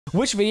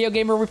Which video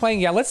game are we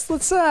playing? Yeah, let's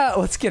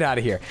get out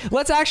of here.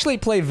 Let's actually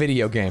play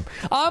video game.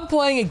 I'm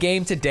playing a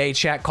game today,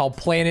 chat, called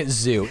Planet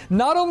Zoo.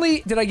 Not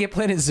only did I get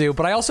Planet Zoo,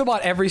 but I also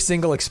bought every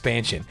single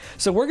expansion.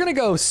 So we're gonna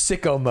go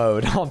sicko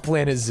mode on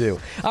Planet Zoo.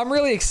 I'm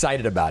really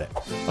excited about it.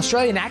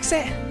 Australian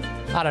accent?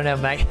 I don't know,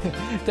 mate.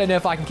 Don't know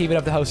if I can keep it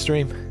up the whole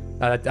stream.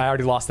 I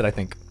already lost it, I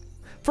think.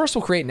 First,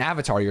 we'll create an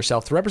avatar of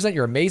yourself to represent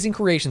your amazing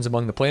creations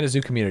among the Planet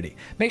Zoo community.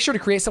 Make sure to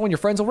create someone your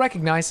friends will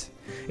recognize.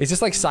 Is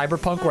this like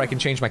Cyberpunk where I can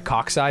change my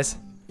cock size?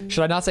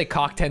 Should I not say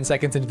cock 10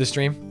 seconds into the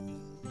stream?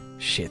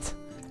 Shit.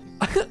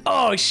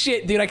 Oh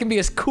shit, dude, I can be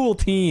a cool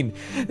teen.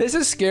 This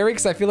is scary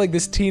because I feel like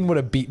this teen would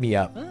have beat me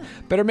up.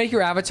 Better make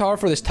your avatar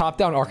for this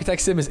top-down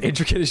architect sim as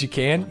intricate as you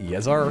can.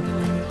 Yes, sir.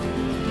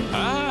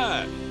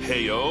 Ah,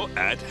 heyo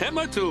at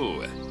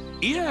Hematu.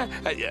 Yeah,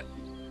 yeah.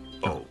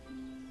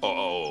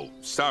 Oh,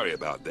 sorry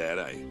about that.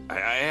 I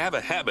have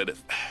a habit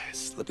of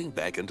slipping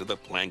back into the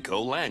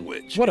Planko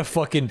language. What a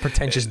fucking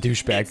pretentious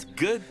douchebag. It's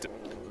good.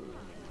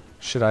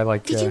 Should I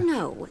like? Did you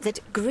know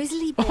that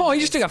grizzly bears, oh, he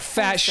just took a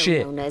fat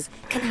shit.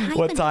 Can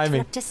What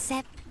timing?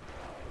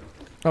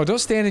 Oh, don't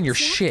stand in your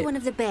shit. One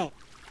of the bear.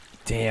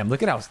 Damn,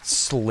 look at how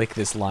slick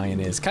this lion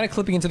is. Kind of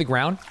clipping into the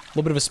ground. A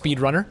little bit of a speed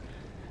runner.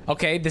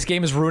 Okay, this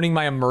game is ruining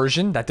my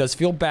immersion. That does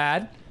feel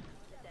bad.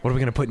 What are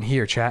we gonna put in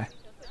here, chat?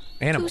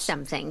 Animals. Do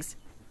some things.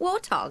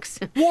 Warthogs.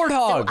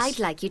 Warthogs! So I'd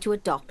like you to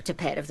adopt a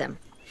pair of them.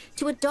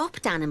 To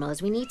adopt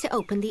animals, we need to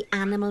open the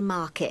animal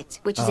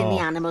market, which is in the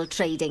animal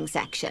trading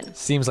section.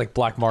 Seems like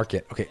black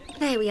market. Okay.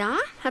 There we are.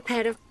 A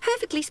pair of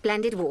perfectly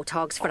splendid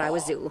warthogs for our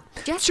zoo.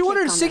 Just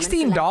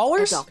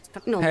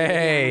 $216?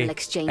 Hey,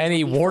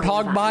 any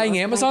warthog buying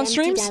Amazon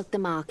streams?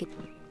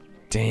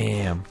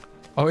 Damn.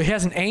 Oh, he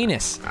has an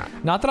anus.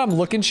 Not that I'm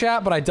looking,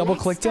 chat, but I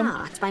double-clicked him.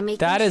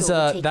 That is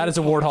a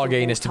warthog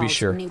anus, to be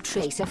sure. I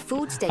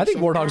think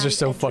warthogs are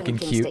so fucking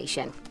cute.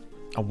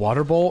 A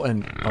water bowl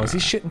and... Oh, is he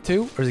shitting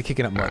too? Or is he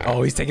kicking up mud?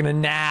 Oh, he's taking a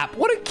nap.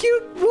 What a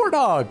cute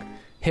warthog.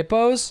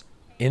 Hippos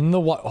in the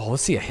water. Oh,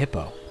 let's see a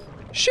hippo.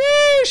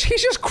 Sheesh,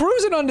 he's just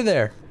cruising under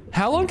there.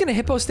 How long can a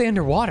hippo stay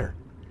underwater?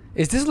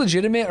 Is this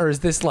legitimate or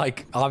is this,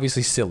 like,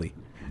 obviously silly?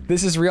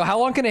 This is real. How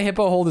long can a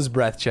hippo hold his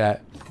breath,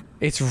 chat?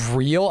 It's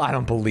real? I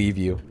don't believe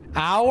you.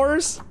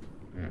 Hours?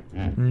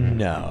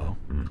 No.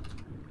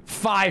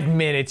 5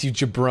 minutes, you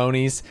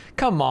jabronis.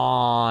 Come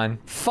on.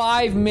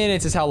 5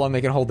 minutes is how long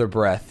they can hold their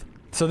breath.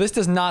 So this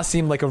does not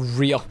seem like a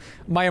real...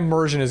 My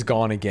immersion is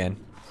gone again.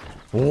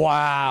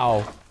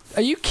 Wow.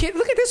 Are you kidding?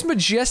 Look at this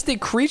majestic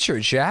creature,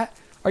 chat.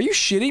 Are you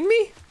shitting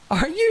me?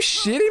 Are you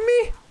shitting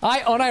me?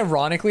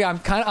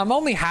 Unironically, I'm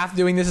only half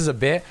doing this as a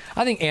bit.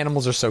 I think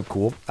animals are so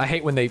cool. I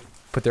hate when they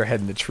put their head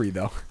in the tree,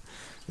 though.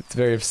 It's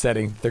very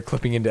upsetting. They're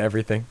clipping into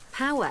everything.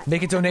 Power.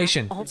 Make a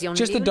donation.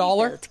 Just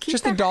 $1.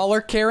 Just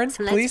 $1, Karen,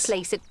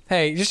 please.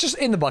 Hey, just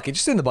in the bucket.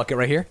 Just in the bucket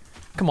right here.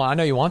 Come on, I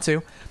know you want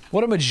to.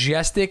 What a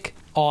majestic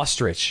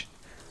ostrich.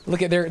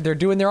 Look at they're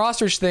doing their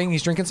ostrich thing.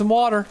 He's drinking some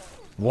water.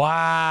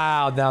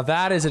 Wow, now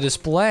that is a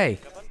display.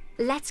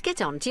 Let's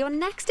get on to your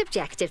next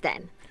objective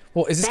then.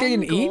 Well, is this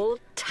getting to eat?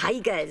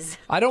 Tigers.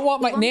 I don't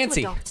want my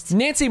Nancy.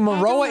 Nancy,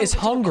 Maroa is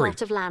hungry.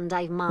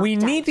 We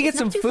need to get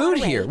some food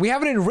here. We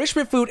have an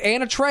enrichment food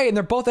and a tray, and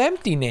they're both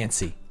empty,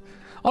 Nancy.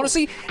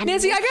 Honestly,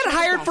 Nancy, I got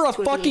hired for a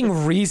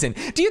fucking reason.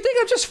 Do you think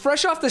I'm just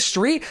fresh off the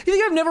street? You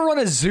think I've never run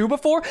a zoo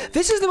before?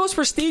 This is the most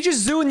prestigious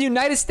zoo in the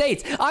United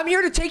States. I'm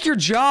here to take your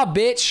job,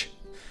 bitch.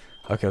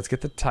 Okay, let's get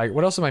the tiger.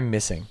 What else am I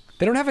missing?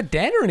 They don't have a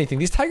den or anything.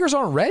 These tigers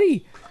aren't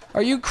ready.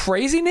 Are you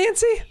crazy,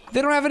 Nancy?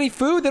 They don't have any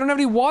food. They don't have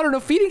any water.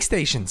 No feeding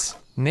stations.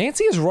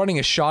 Nancy is running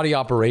a shoddy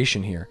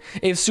operation here.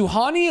 If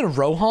Suhani and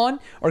Rohan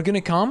are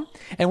gonna come,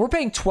 and we're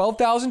paying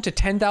 $12,000 to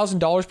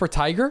 $10,000 per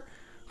tiger,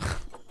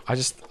 I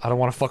don't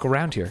want to fuck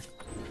around here.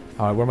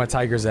 All right, where are my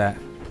tigers at?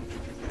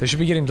 They should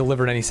be getting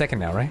delivered any second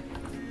now, right?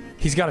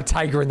 He's got a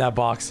tiger in that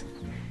box.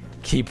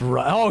 Keep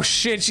running. Oh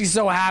shit, she's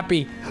so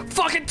happy.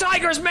 Fucking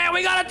tigers, man,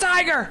 we got a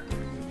tiger!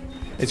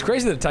 It's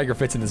crazy that a tiger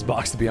fits in this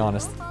box, to be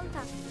honest.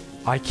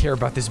 I care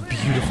about this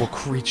beautiful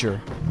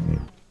creature.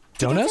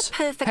 Donos?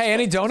 Hey,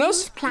 any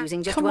donos?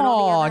 Come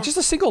on, just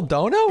a single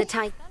dono?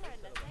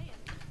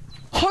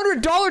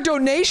 $100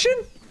 donation?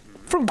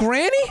 From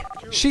Granny?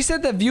 She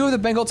said the view of the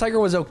Bengal tiger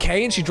was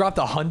okay and she dropped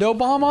a hundo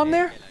bomb on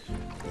there?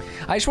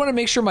 I just want to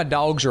make sure my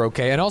dogs are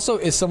okay, and also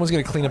if someone's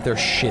gonna clean up their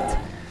shit.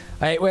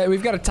 Hey, wait,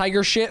 we've got a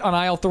tiger shit on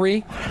aisle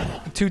 3.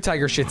 2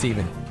 tiger shits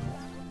even.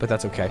 But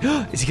that's okay.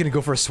 Is he gonna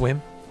go for a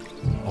swim?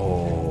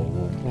 Oh,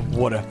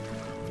 what a...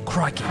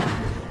 Crikey.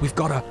 We've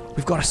got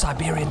a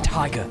Siberian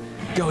tiger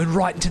going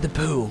right into the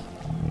pool.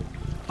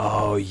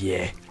 Oh,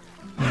 yeah.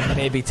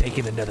 Maybe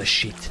taking another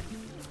shit.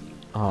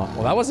 Oh,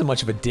 well, that wasn't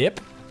much of a dip.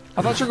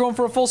 I thought you were going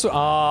for a full swim.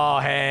 Oh,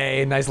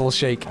 hey, nice little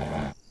shake.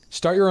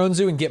 Start your own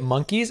zoo and get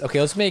monkeys. Okay,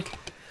 let's make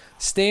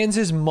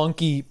Stanz's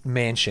monkey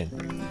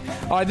mansion.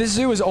 All right, this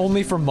zoo is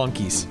only for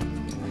monkeys.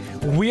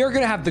 We are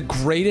gonna have the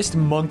greatest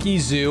monkey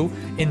zoo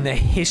in the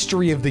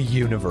history of the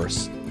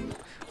universe.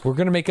 We're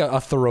gonna make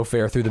a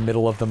thoroughfare through the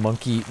middle of the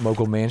monkey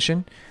mogul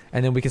mansion,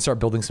 and then we can start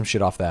building some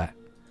shit off that.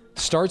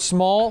 Start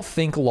small,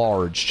 think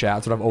large, chat.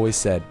 That's what I've always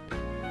said.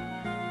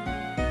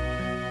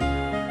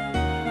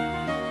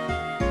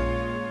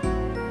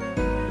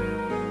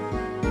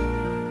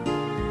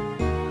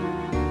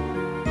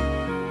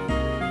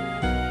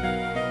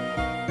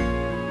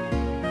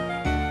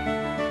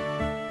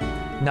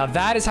 Now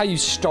that is how you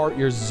start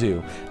your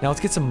zoo. Now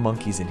let's get some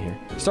monkeys in here.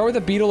 Start with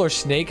a beetle or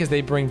snake because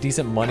they bring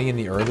decent money in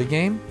the early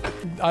game.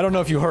 I don't know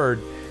if you heard,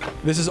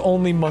 this is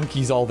only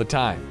monkeys all the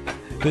time.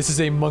 This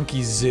is a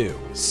monkey zoo.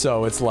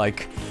 So it's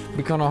like, it'd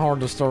be kind of hard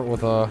to start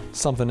with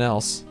something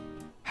else.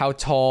 How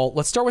tall?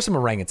 Let's start with some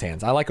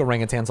orangutans. I like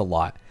orangutans a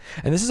lot.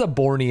 And this is a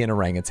Bornean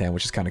orangutan,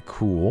 which is kind of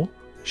cool.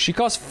 She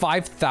costs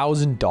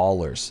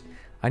 $5,000.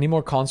 I need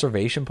more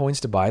conservation points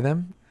to buy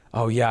them.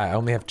 Oh yeah, I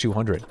only have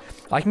 200.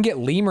 I can get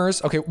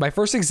lemurs. Okay, my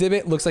first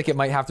exhibit looks like it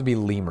might have to be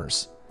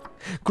lemurs.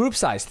 Group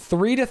size,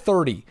 3 to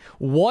 30.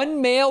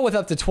 1 male with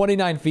up to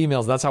 29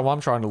 females. That's how I'm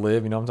trying to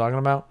live, you know what I'm talking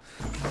about?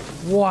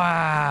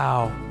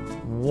 Wow.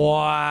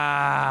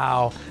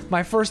 Wow.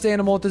 My first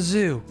animal at the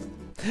zoo.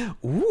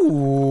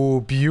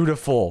 Ooh,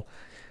 beautiful.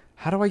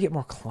 How do I get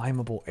more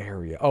climbable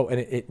area? Oh, and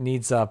it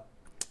needs they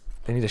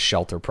need a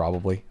shelter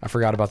probably. I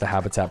forgot about the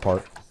habitat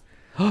part.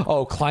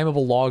 Oh,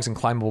 climbable logs and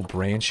climbable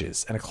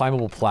branches and a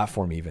climbable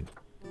platform even.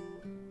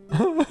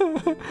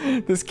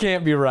 This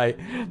can't be right.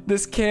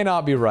 This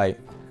cannot be right.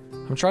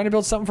 I'm trying to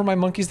build something for my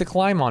monkeys to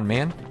climb on,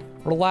 man.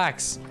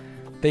 Relax.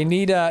 They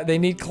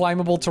need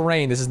climbable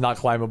terrain. This is not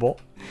climbable.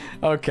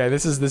 Okay,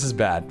 this is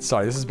bad.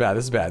 Sorry, this is bad.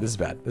 This is bad. This is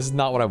bad. This is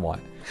not what I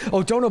want.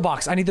 Oh, dono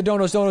box. I need the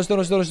donos.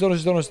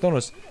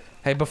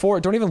 Hey,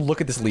 don't even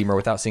look at this lemur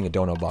without seeing a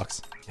dono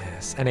box.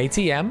 Yes, an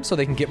ATM so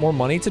they can get more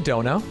money to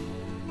dono.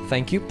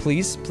 Thank you.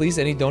 Please,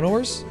 any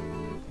donoers?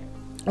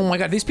 Oh my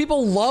god, these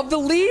people love the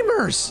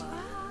lemurs.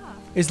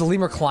 Is the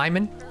lemur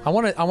climbing? I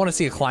want to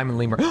see a climbing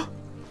lemur.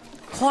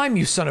 Climb,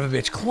 you son of a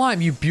bitch. Climb,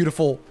 you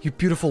beautiful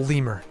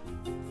lemur.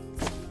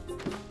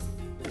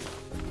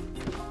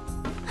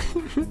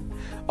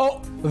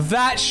 Oh,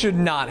 that should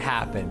not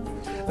happen.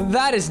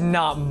 That is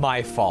not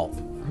my fault.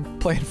 I'm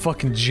playing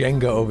fucking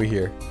Jenga over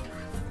here.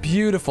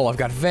 Beautiful. I've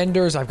got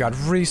vendors, I've got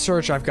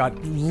research, I've got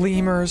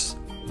lemurs.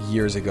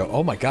 Years ago.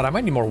 Oh my god, I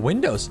might need more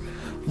windows.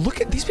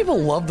 Look at these people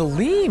love the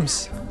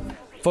lems.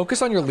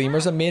 Focus on your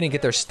lemurs a minute and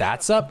get their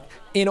stats up.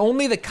 In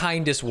only the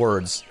kindest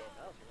words,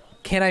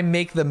 can I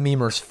make the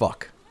memers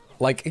fuck?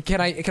 Like, can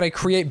I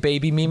create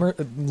baby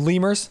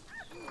lemurs?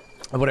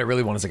 And what I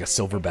really want is like a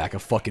silverback, a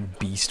fucking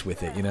beast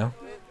with it, you know?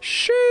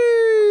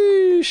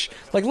 Sheesh.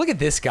 Like, look at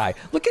this guy.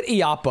 Look at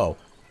Iapo.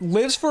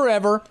 Lives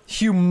forever,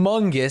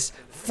 humongous,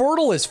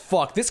 fertile as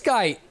fuck. This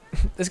guy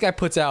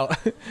puts out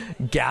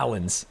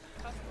gallons.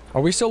 Are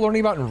we still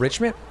learning about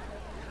enrichment?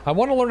 I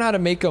want to learn how to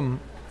make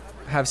them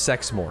have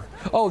sex more.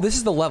 Oh, this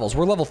is the levels.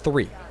 We're level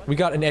 3. We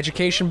got an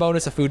education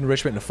bonus, a food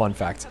enrichment, and a fun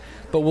fact.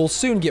 But we'll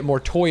soon get more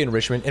toy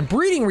enrichment and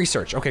breeding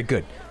research. Okay,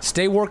 good.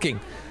 Stay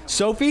working.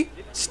 Sophie,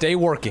 stay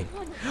working.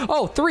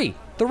 Oh, 3.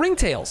 The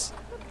ringtails.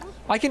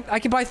 I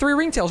can buy 3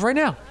 ringtails right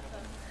now.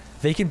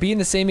 They can be in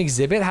the same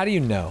exhibit? How do you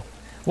know?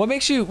 What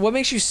makes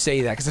you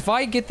say that? Because if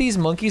I get these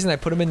monkeys and I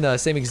put them in the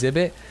same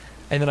exhibit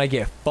and then I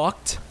get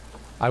fucked,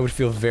 I would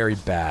feel very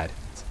bad.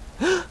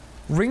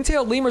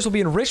 Ringtail lemurs will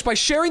be enriched by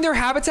sharing their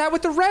habitat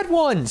with the red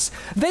ones.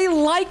 They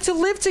like to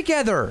live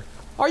together.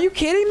 Are you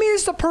kidding me?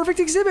 This is the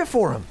perfect exhibit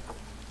for them.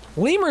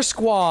 Lemur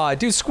squad.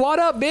 Dude, squad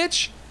up,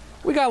 bitch.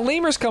 We got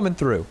lemurs coming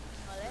through.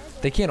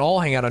 They can't all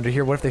hang out under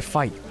here. What if they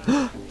fight?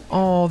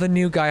 Oh, the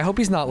new guy. I hope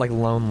he's not, like,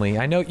 lonely.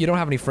 I know you don't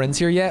have any friends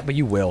here yet, but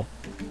you will.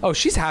 Oh,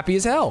 she's happy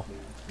as hell.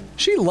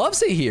 She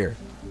loves it here.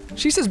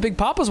 She says Big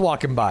Papa's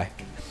walking by.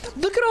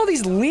 Look at all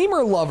these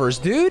lemur lovers,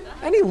 dude.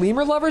 Any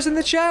lemur lovers in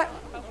the chat?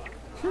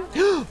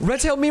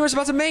 Red-tailed lemur's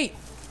about to mate.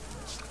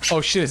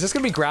 Oh shit, is this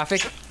gonna be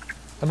graphic?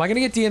 Am I gonna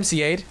get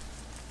DMCA'd?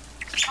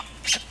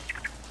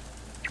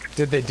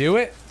 Did they do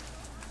it?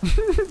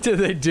 Did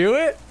they do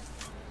it?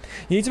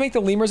 You need to make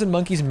the lemurs and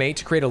monkeys mate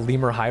to create a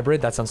lemur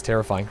hybrid? That sounds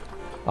terrifying.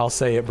 I'll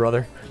say it,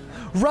 brother.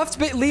 Ruffed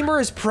bit lemur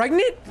is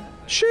pregnant?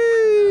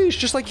 Sheesh,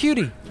 just like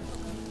Cutie.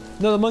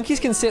 No, the monkeys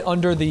can sit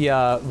under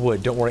the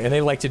wood, don't worry, and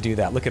they like to do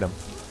that. Look at them.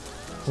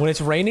 When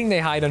it's raining, they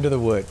hide under the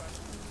wood.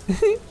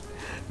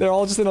 They're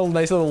all just in a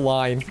nice little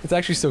line. It's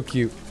actually so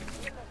cute.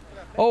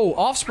 Oh,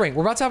 offspring.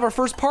 We're about to have our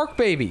first park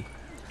baby.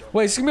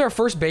 Wait, is this gonna be our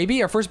first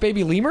baby? Our first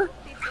baby lemur?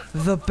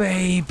 The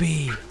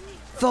baby.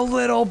 The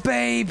little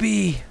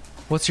baby.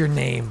 What's your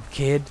name,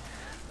 kid?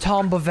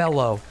 Tom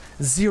Bavello.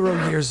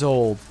 0 years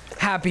old.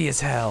 Happy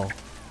as hell.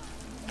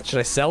 Should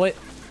I sell it?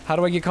 How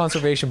do I get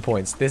conservation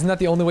points? Isn't that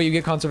the only way you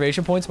get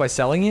conservation points? By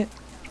selling it?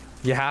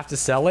 You have to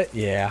sell it?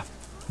 Yeah.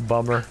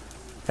 Bummer.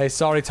 Hey,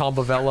 sorry, Tom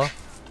Bavello.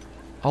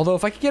 Although,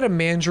 if I could get a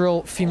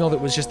mandrill female that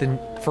was just in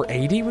for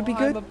 80 would be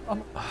good.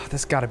 Oh,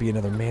 there's gotta be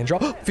another mandrill.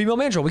 Female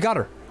mandrill, we got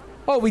her.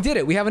 Oh, we did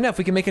it. We have enough.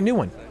 We can make a new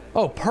one.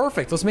 Oh,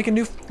 perfect. Let's make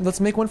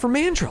one for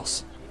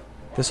mandrills.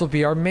 This will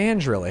be our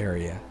mandrill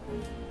area.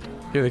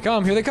 Here they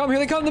come, here they come, here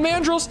they come, the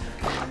mandrills.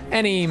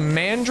 Any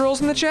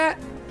mandrills in the chat?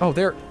 Oh,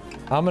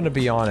 I'm gonna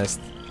be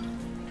honest.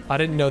 I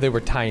didn't know they were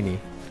tiny.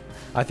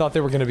 I thought they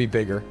were gonna be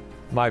bigger.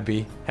 Might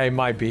be. Hey,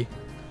 might be.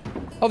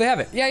 Oh, they have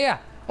it. Yeah, yeah.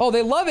 Oh,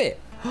 they love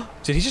it.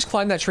 Did he just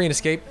climb that tree and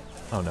escape?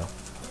 Oh no,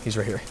 he's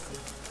right here.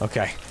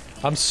 Okay,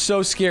 I'm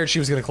so scared she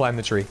was gonna climb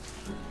the tree.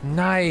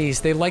 Nice,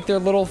 they like their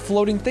little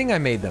floating thing I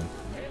made them.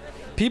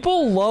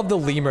 People love the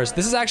lemurs.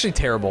 This is actually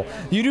terrible.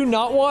 You do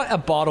not want a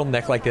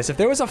bottleneck like this. If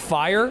there was a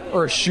fire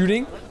or a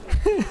shooting,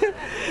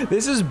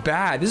 this is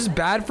bad. This is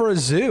bad for a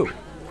zoo.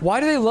 Why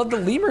do they love the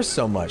lemurs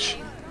so much?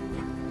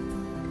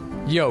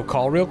 Yo,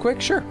 call real quick?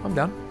 Sure, I'm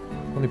down.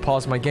 Let me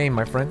pause my game,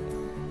 my friend.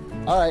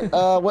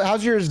 All right,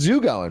 how's your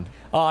zoo going?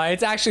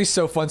 It's actually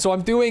so fun. So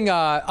I'm doing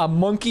a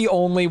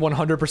monkey-only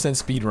 100%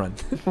 speed run.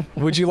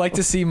 Would you like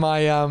to see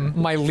my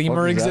my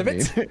lemur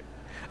exhibit?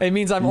 It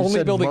means I'm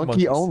only building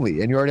monkeys. Monkey only,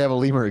 and you already have a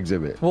lemur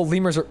exhibit. Well,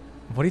 lemurs are...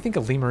 What do you think a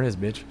lemur is,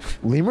 bitch?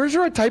 Lemurs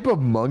are a type of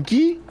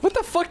monkey? What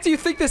the fuck do you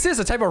think this is?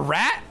 A type of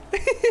rat?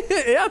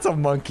 Yeah, it's a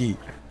monkey.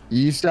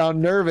 You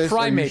sound nervous.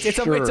 Primate. It's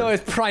a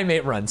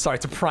primate run. Sorry,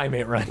 it's a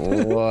primate run.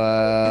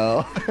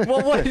 Well...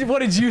 Well, what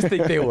did you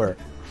think they were?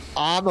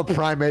 I'm a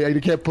primate. You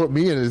can't put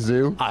me in a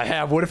zoo. I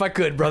have. What if I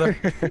could, brother?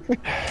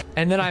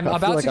 And then I'm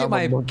about to get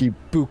my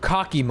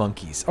bukkake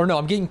monkeys. Or no,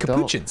 I'm getting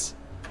capuchins.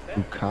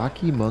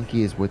 Bukkake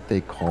monkey is what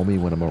they call me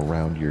when I'm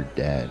around your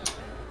dad.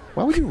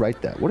 Why would you write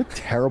that? What a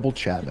terrible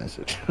chat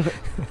message.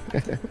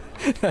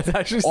 That's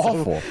actually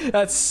awful.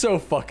 That's so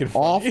fucking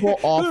funny.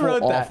 Awful. Who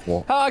wrote that?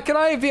 Can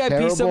I VIP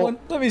terrible. Someone?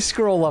 Let me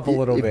scroll up a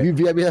little bit. If you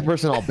VIP that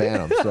person, I'll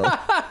ban them. So.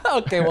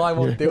 Okay, well, I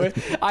won't do it.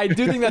 I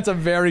do think that's a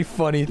very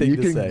funny thing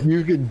to say.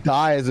 You can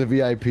die as a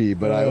VIP,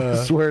 but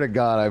I swear to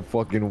God, I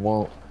fucking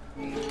won't.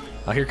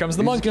 Oh, here comes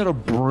the monkey. Got a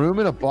broom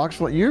and a box.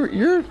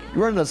 You're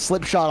running a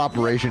slip shot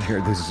operation here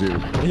at this zoo.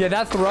 Yeah,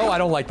 that throw, I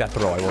don't like that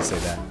throw. I will say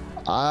that.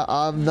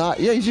 I'm not.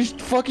 Yeah, he's just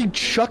fucking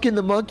chucking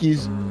the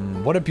monkeys.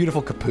 What a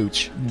beautiful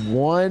capuch.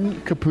 One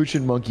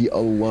capuchin monkey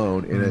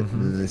alone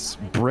in this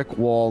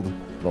brick-walled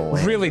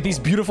land. Really, these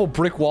beautiful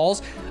brick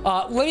walls.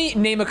 Let me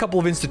name a couple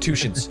of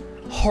institutions.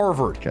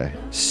 Harvard,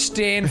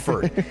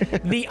 Stanford.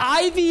 The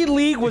Ivy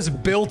League was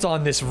built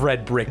on this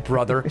red brick,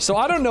 brother. So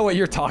I don't know what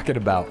you're talking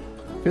about.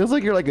 Feels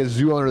like you're like a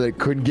zoo owner that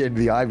couldn't get into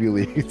the Ivy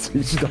League, so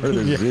you started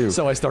a zoo.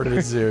 So I started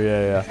a zoo,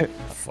 yeah.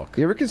 Fuck.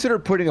 You ever consider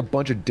putting a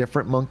bunch of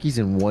different monkeys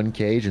in one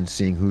cage and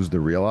seeing who's the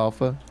real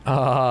alpha?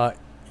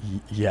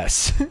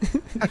 Yes.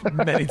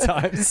 Many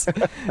times.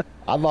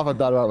 I've often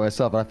thought about it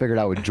myself, and I figured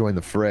I would join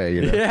the fray.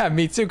 You know? Yeah,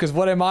 me too, because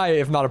what am I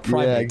if not a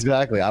primate? Yeah,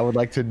 exactly. I would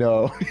like to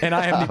know. And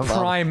I am the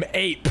prime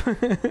ape.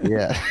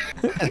 Yeah.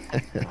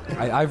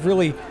 I've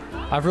really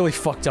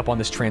fucked up on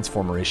this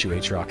transformer issue,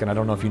 H-Rock, and I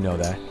don't know if you know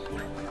that.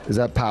 Is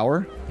that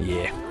power?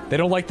 Yeah.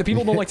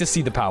 People don't like to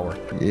see the power.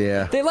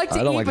 Yeah. They like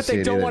to eat, but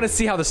they don't want to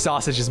see how the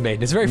sausage is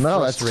made. It's very frustrating.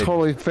 No, that's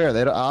totally fair.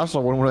 They also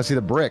wouldn't want to see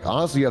the brick.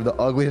 Honestly, you have the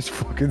ugliest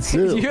fucking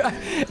zoo.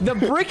 The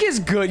brick is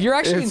good. You're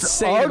actually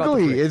insane about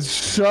the brick. It's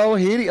so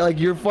hideous. Like,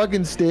 your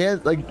fucking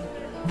stand, like...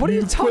 What are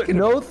you talking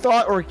about? No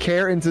thought or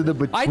care into the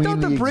between I thought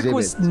the brick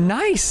was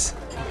nice.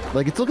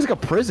 Like, it looks like a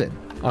prison.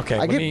 Okay,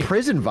 I get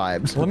prison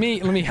vibes. Let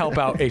me help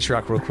out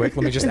H-Rock real quick.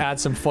 Let me just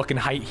add some fucking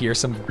height here,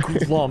 some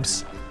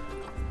lumps.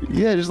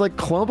 Yeah, just like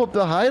clump up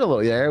the height a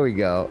little. Yeah, there we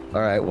go.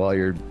 All right, well,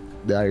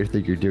 now you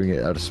think you're doing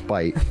it out of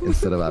spite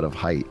instead of out of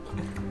height.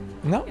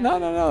 No,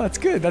 that's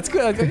good. That's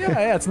good.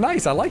 Yeah, it's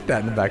nice. I like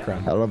that in the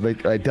background. I don't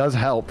think it does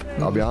help.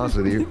 I'll be honest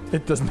with you.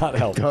 It does not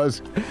help.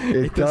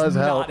 It does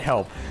help. Not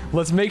help.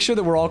 Let's make sure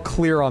that we're all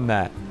clear on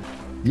that.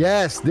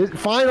 Yes,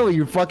 finally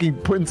you're fucking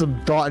putting some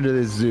thought into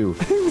this zoo.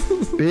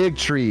 Big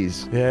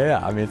trees. Yeah.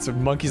 I mean,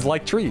 monkeys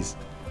like trees.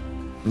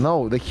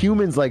 No, the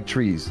humans like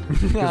trees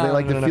because they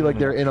like to feel like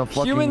they're in a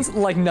fucking... Humans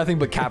like nothing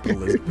but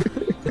capitalism. Okay,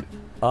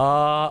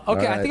 right,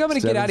 I think I'm gonna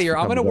get out of here.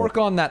 I'm gonna work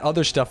on that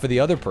other stuff for the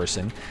other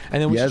person,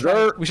 and then we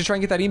should try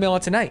and get that email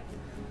out tonight.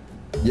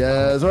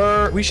 Yes,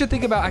 sir. We should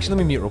think about... Actually,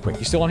 let me mute real quick.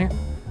 You still on here?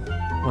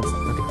 Okay,